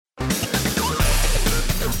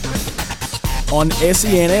on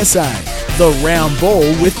SENSA, The Round Ball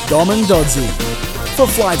with Dom and Doddsy. For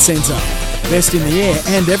Flight Centre, best in the air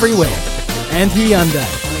and everywhere. And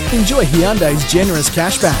Hyundai. Enjoy Hyundai's generous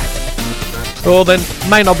cashback. Well, then,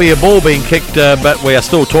 may not be a ball being kicked, but we are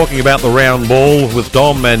still talking about the round ball with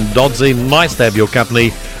Dom and Doddsy. Nice to have your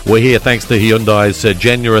company. We're here thanks to Hyundai's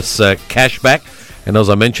generous cashback. And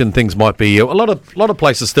as I mentioned, things might be a lot of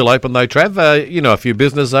places still open though, Trav. A few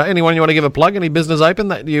business. Anyone you want to give a plug? Any business open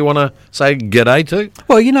that you want to say g'day to?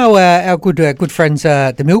 Well, our good friends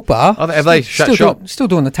at the Milk Bar. Have they shut shop? Still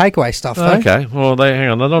doing the takeaway stuff though. Okay. Well, hang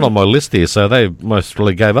on. They're not on my list here, so they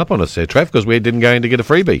mostly gave up on us there, Trav, because we didn't go in to get a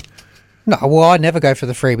freebie. No, well, I never go for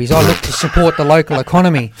the freebies. I look to support the local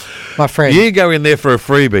economy, my friend. You go in there for a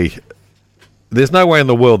freebie. There's no way in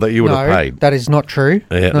the world that you would have paid. That is not true.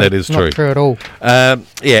 Yeah, that is true. Not true at all.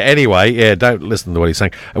 Anyway, don't listen to what he's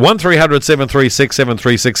saying. 1300 736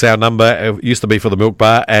 736, our number. It used to be for the Milk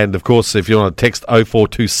Bar. And, of course, if you want to text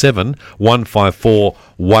 0427 154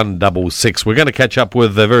 166. We're going to catch up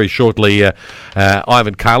with, very shortly,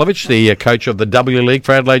 Ivan Karlovic, the coach of the W League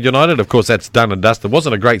for Adelaide United. Of course, that's done and dusted. It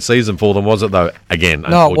wasn't a great season for them, was it, though? Again,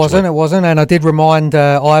 no, it wasn't. And I did remind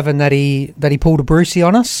Ivan that he pulled a Brucey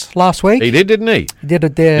on us last week. He didn't he? He did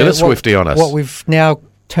it Did there. a Swifty on us. What we've now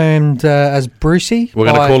termed as Brucey. We're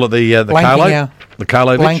going to call it the Carlo. The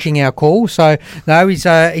Karlovic. Blanking our call. So, no, he's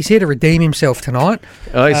here to redeem himself tonight.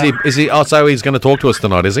 Is he? Oh, so he's going to talk to us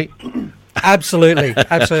tonight, is he? Absolutely.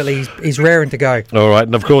 He's raring to go. All right,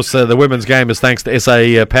 and of course the women's game is thanks to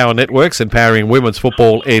SA Power Networks, empowering women's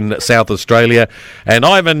football in South Australia. And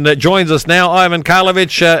Ivan joins us now. Ivan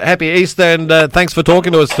Karlovic, happy Easter, and thanks for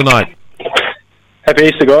talking to us tonight. Happy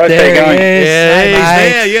Easter, guys. How you going? Yeah,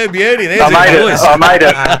 he's there. You beauty. There's I made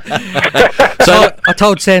it. So I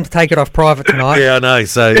told Sam to take it off private tonight. Yeah, I know.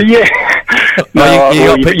 So yeah. No,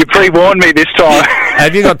 you pre-warned me this time.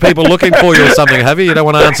 Have you got people looking for you or something, have you? You don't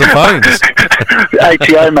want to answer phones.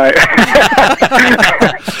 ATO, mate.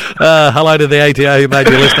 Hello to the ATO who made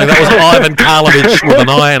you listening. That was Ivan Karlovic with an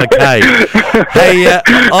I and a K. Hey,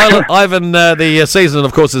 Ivan, the season,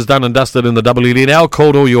 of course, is done and dusted in the WD. Now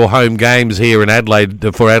called all your home games here in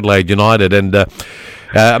Adelaide for Adelaide United, and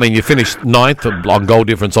you finished ninth on goal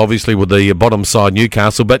difference, obviously, with the bottom side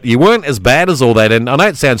Newcastle, but you weren't as bad as all that. And I know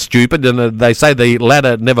it sounds stupid, and they say the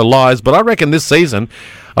ladder never lies, but I reckon this season,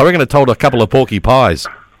 it told a couple of porky pies.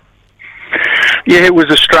 Yeah, it was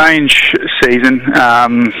a strange season. I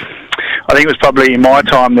think it was probably, in my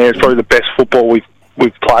time there, it's probably the best football we've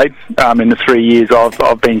played in the 3 years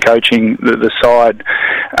I've been coaching the side.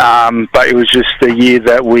 But it was just the year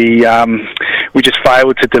that we just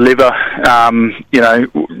failed to deliver,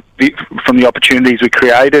 from the opportunities we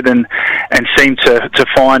created, and seemed to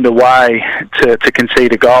find a way to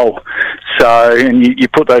concede a goal. So, and you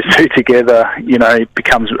put those two together, it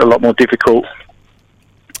becomes a lot more difficult.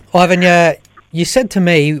 Ivan, you said to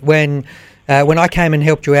me when I came and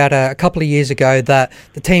helped you out a couple of years ago that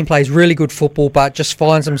the team plays really good football but just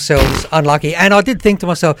finds themselves unlucky. And I did think to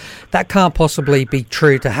myself, that can't possibly be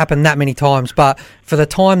true to happen that many times. But for the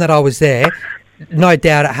time that I was there, no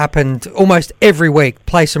doubt it happened almost every week.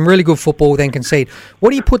 Play some really good football, then concede.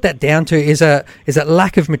 What do you put that down to? Is it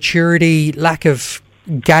lack of maturity, lack of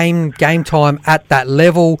game time at that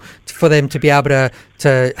level for them to be able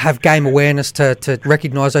to have game awareness to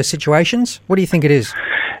recognise those situations? What do you think it is?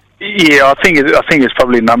 Yeah, I think it's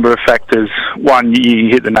probably a number of factors. One, you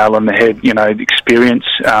hit the nail on the head. The experience.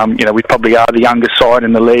 We probably are the youngest side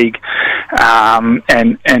in the league, and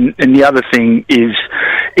the other thing is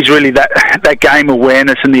really that game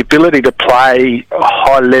awareness and the ability to play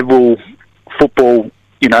high level football.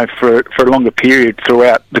 For a longer period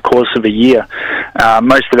throughout the course of a year.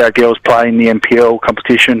 Most of our girls play in the NPL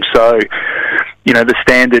competition, so the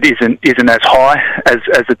standard isn't as high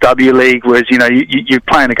as the W League. Whereas you're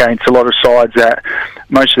playing against a lot of sides that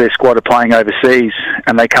most of their squad are playing overseas,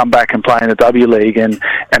 and they come back and play in the W League, and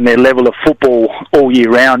their level of football all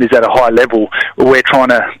year round is at a high level. We're trying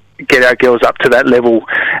to get our girls up to that level,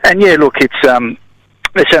 and yeah, look, it's.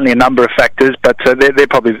 There's certainly a number of factors, but they're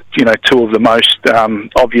probably two of the most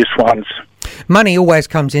obvious ones. Money always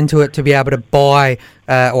comes into it to be able to buy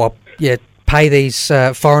pay these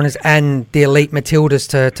foreigners and the elite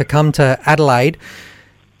Matildas to come to Adelaide.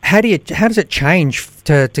 How does it change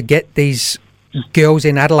to get these girls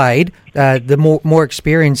in Adelaide, the more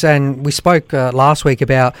experience? And we spoke last week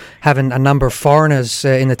about having a number of foreigners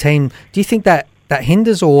in the team. Do you think that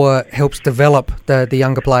hinders or helps develop the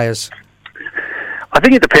younger players? I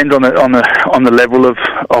think it depends on the level of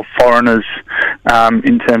foreigners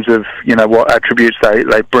in terms of what attributes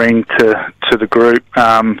they bring to the group.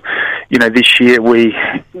 this year we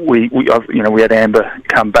had Amber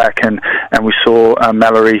come back and we saw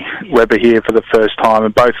Mallory Webber here for the first time,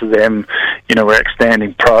 and both of them, were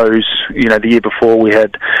outstanding pros. The year before we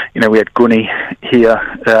had Gunny here,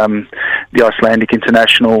 the Icelandic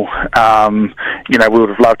international. We would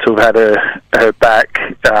have loved to have had her back.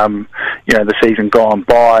 The season gone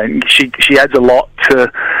by, and she adds a lot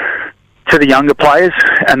to the younger players,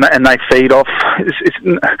 and they feed off. It's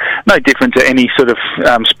no different to any sort of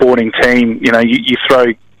sporting team. You throw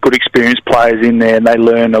good experienced players in there, and they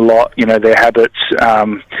learn a lot. Their habits,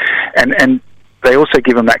 and they also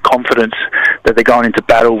give them that confidence that they're going into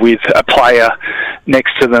battle with a player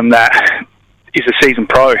next to them that is a seasoned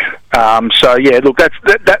pro.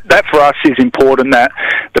 That for us is important, that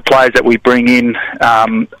the players that we bring in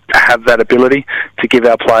have that ability to give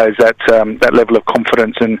our players that level of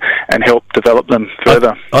confidence and help develop them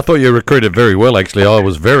further. I thought you recruited very well, actually. I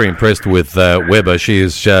was very impressed with Webber. She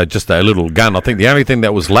is just a little gun. I think the only thing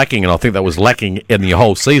that was lacking, and I think that was lacking in the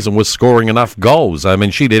whole season, was scoring enough goals. I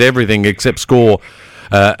mean, she did everything except score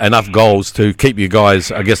enough goals to keep you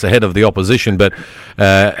guys, I guess, ahead of the opposition. But,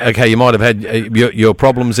 okay, you might have had your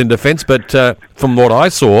problems in defence, but from what I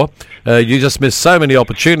saw, you just missed so many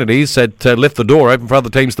opportunities that left the door open for other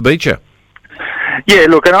teams to beat you. Yeah,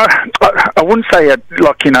 look, and I wouldn't say,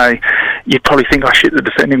 you'd probably think, oh, shit, the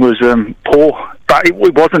defending was poor, but it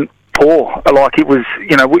wasn't poor. Like, it was,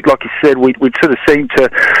 like you said, we'd sort of seem to,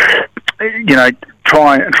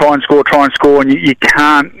 try and score, and you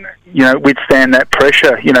can't, withstand that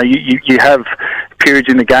pressure. You have periods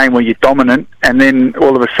in the game where you're dominant, and then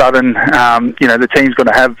all of a sudden, the team's going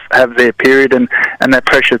to have their period, and that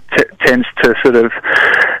pressure tends to sort of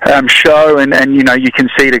show, and you can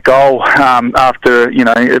see the goal after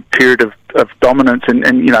a period of dominance, and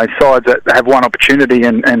sides that have one opportunity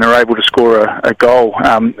and are able to score a goal.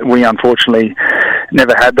 We unfortunately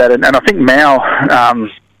never had that, and I think Mao,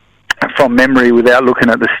 from memory, without looking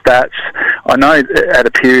at the stats, I know at a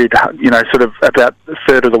period, sort of about a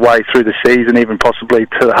third of the way through the season, even possibly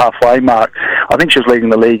to the halfway mark, I think she was leading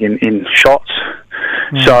the league in shots.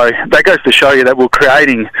 So that goes to show you that we're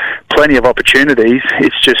creating plenty of opportunities.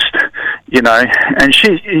 It's just, and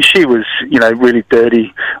she was, really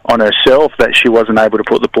dirty on herself that she wasn't able to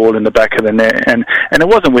put the ball in the back of the net, and it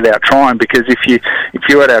wasn't without trying, because if you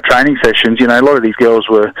were at our training sessions, a lot of these girls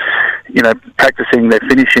were, practicing their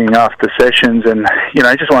finishing after sessions, and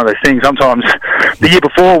it's just one of those things. Sometimes the year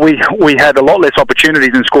before we had a lot less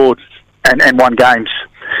opportunities and scored and won games,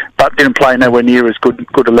 but didn't play nowhere near as good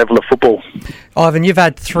a level of football. Ivan, you've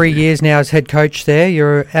had 3 years now as head coach there.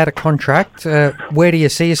 You're out of contract. Where do you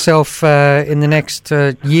see yourself in the next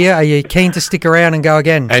year? Are you keen to stick around and go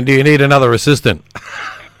again? And do you need another assistant?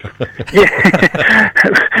 Yeah,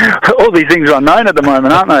 all these things are unknown at the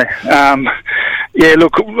moment, aren't they?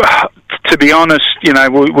 Look, to be honest,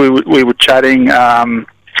 we were chatting,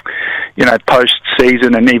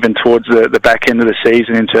 post-season and even towards the back end of the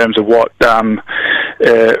season in terms of what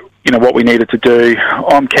we needed to do.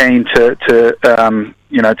 I'm keen to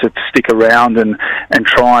stick around and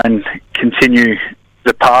try and continue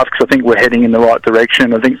the path, because I think we're heading in the right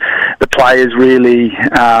direction. I think the players really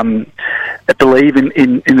believe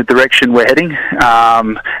in the direction we're heading,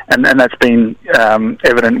 and that's been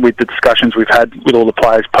evident with the discussions we've had with all the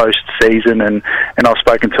players post-season, and I've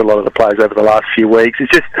spoken to a lot of the players over the last few weeks.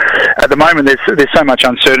 It's just, at the moment, there's so much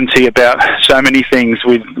uncertainty about so many things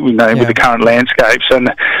with the current landscapes, and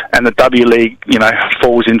the W League,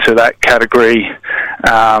 falls into that category.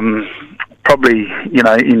 Probably,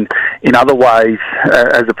 in other ways,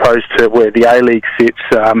 as opposed to where the A-League sits.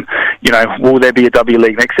 Will there be a W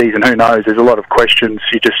League next season? Who knows? There's a lot of questions.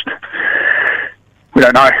 We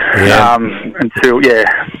don't know.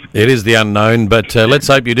 It is the unknown, but let's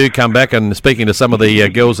hope you do come back. And speaking to some of the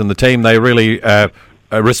girls in the team, they really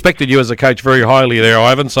respected you as a coach very highly there,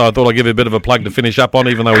 Ivan, so I thought I'd give you a bit of a plug to finish up on,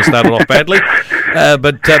 even though we started off badly.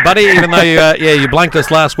 But buddy, even though you blanked us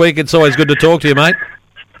last week, it's always good to talk to you, mate.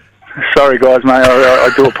 Sorry, guys, mate. I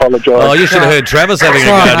do apologise. Oh, you should have heard Travis having a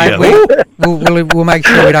go at you. We'll make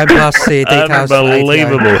sure we don't pass the details.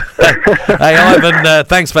 Unbelievable. Hey, Ivan,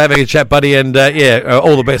 thanks for having a chat, buddy, and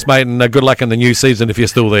all the best, mate, and good luck in the new season if you're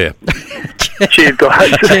still there. Cheers,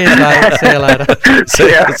 guys. Cheers, mate. See you later.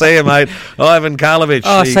 See you, mate. Ivan Karlovic.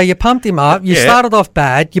 Oh, so you pumped him up. You started off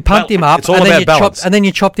bad. You pumped him up. It's all about balance. And then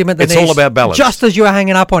you chopped him at the knees. It's all about balance. Just as you were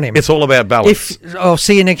hanging up on him. It's all about balance. I'll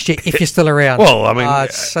see you next year if you're still around. Well, I mean,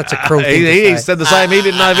 it's such a cruel thing he said the same. He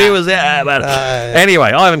didn't know if he was there. But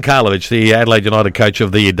anyway, Ivan Karlovic, the Adelaide United coach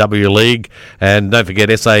of the W League. And don't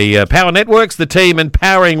forget, SA Power Networks, the team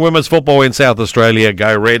empowering women's football in South Australia.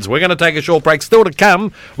 Go Reds. We're going to take a short break. Still to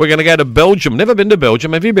come, we're going to go to Belgium Belgium. Never been to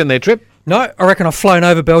Belgium. Have you been there, Trip? No, I reckon I've flown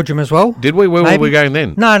over Belgium as well. Did we? Where were we going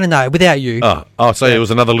then? No, without you. Oh, so it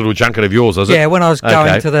was another little junket of yours, was it? Yeah, when I was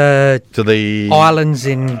going to the islands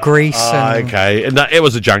in Greece. Okay, no, it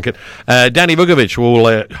was a junket. Danny Vukovic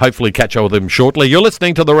will hopefully catch up with him shortly. You're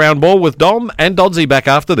listening to The Round Ball with Dom and Doddsy back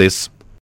after this.